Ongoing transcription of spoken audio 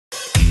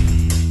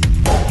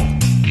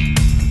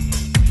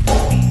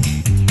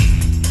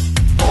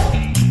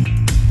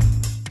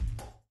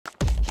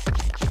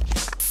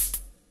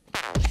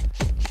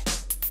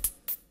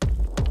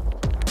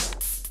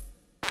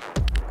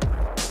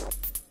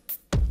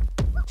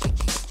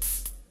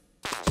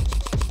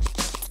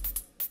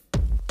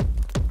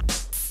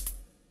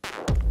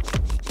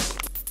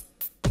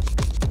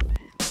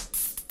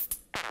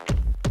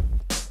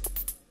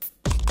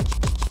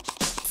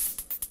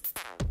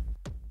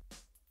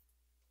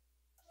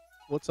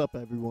What's up,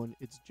 everyone?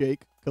 It's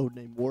Jake,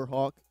 codename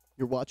Warhawk.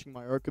 You're watching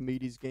my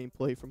Archimedes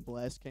gameplay from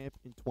Blastcamp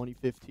in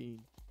 2015.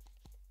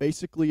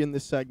 Basically, in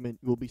this segment,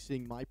 you will be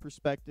seeing my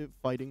perspective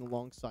fighting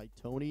alongside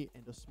Tony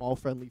and a small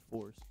friendly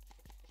force.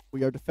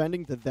 We are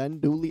defending the then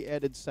newly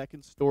added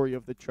second story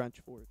of the trench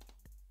fort.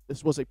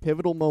 This was a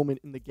pivotal moment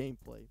in the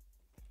gameplay.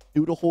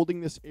 Due to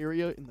holding this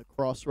area in the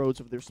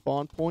crossroads of their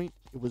spawn point,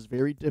 it was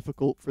very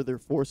difficult for their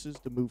forces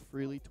to move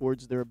freely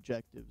towards their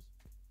objectives.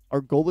 Our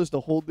goal is to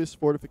hold this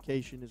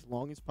fortification as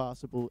long as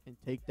possible and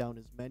take down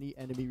as many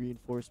enemy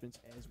reinforcements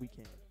as we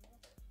can.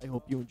 I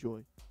hope you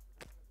enjoy.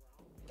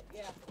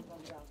 Yeah,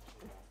 calm down.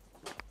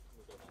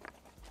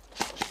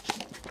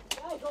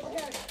 Guys, over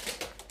here.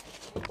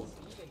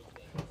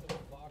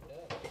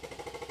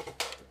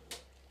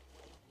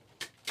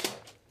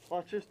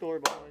 Watch this door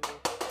behind you.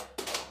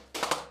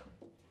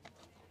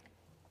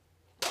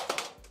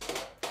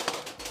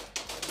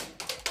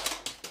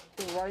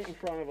 They're right in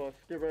front of us.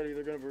 Get ready,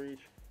 they're gonna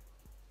breach.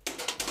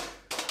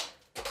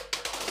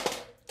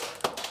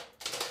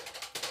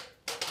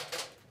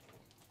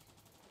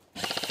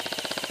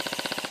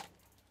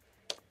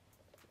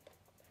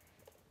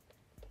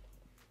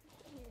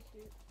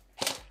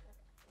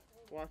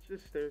 Watch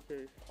this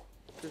staircase.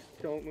 Just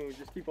don't move.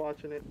 Just keep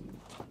watching it.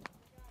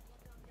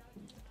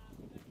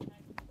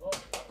 Oh,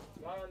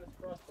 guy on this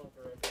cross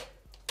bunker right there.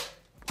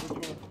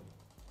 Which one?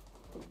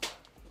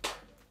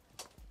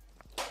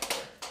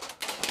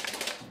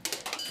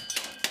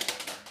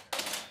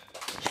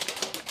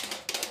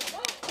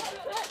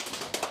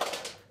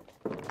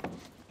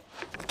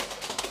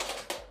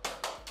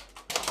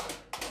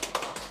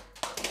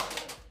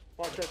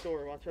 Watch that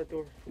door. Watch that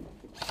door.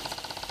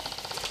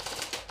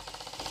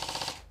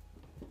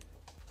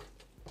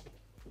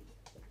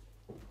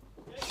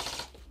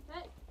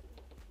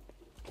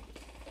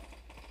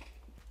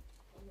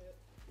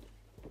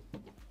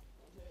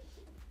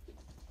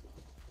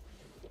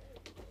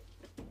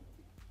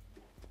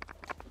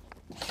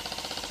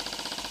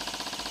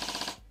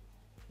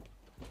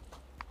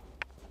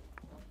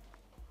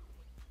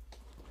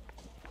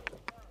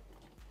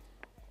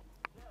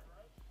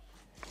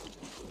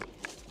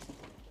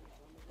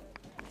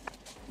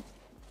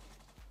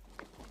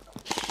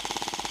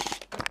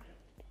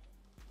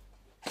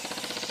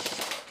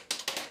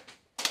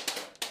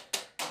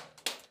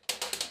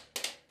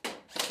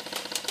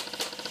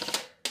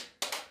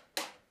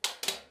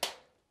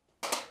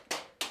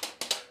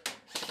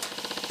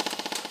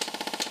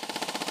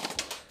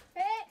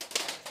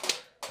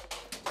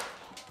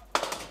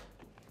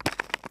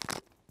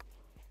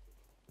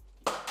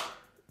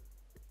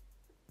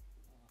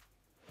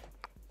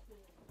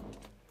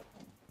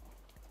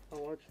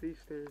 I'll watch these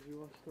stairs,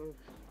 you watch those.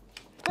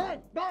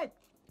 Bed! Bed!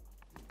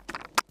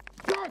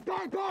 Bed!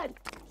 Bed! Bed!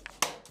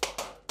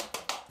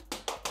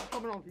 He's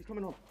coming on, he's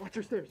coming on. Watch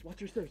your stairs,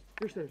 watch your stairs,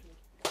 your stairs.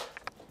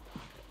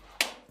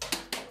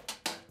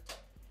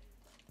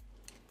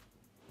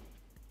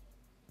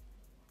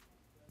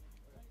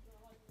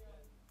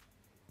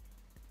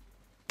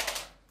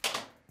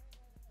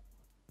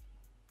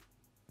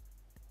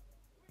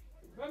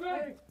 Come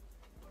in!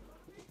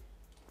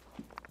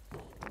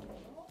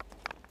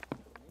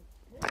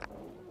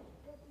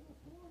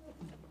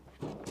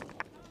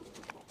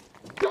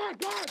 God!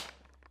 God!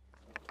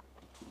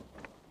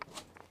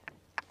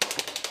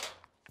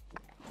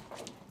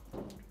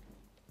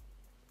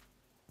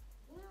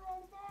 We're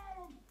on the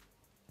bottom!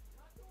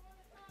 Not the one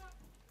at top!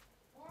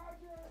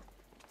 Roger!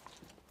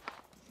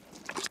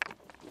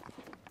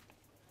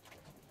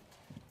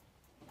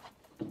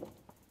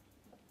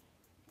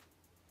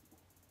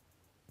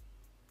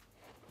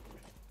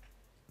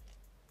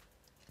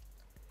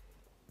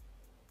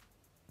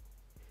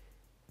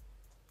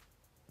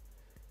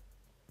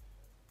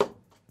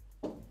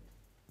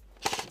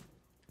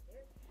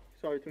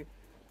 Sorry, Tim.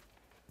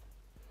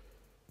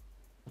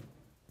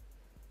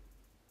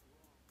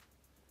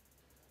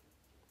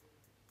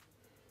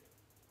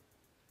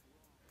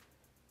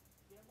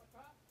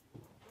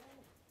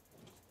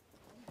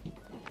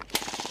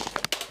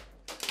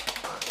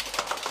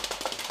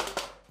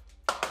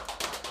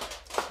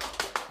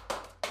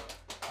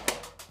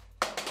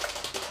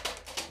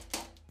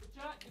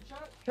 Good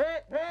shot.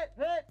 Hit!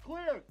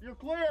 Clear! You're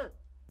clear!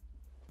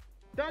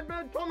 Dead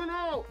men coming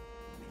out!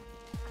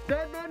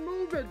 Dead men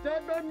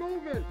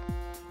moving!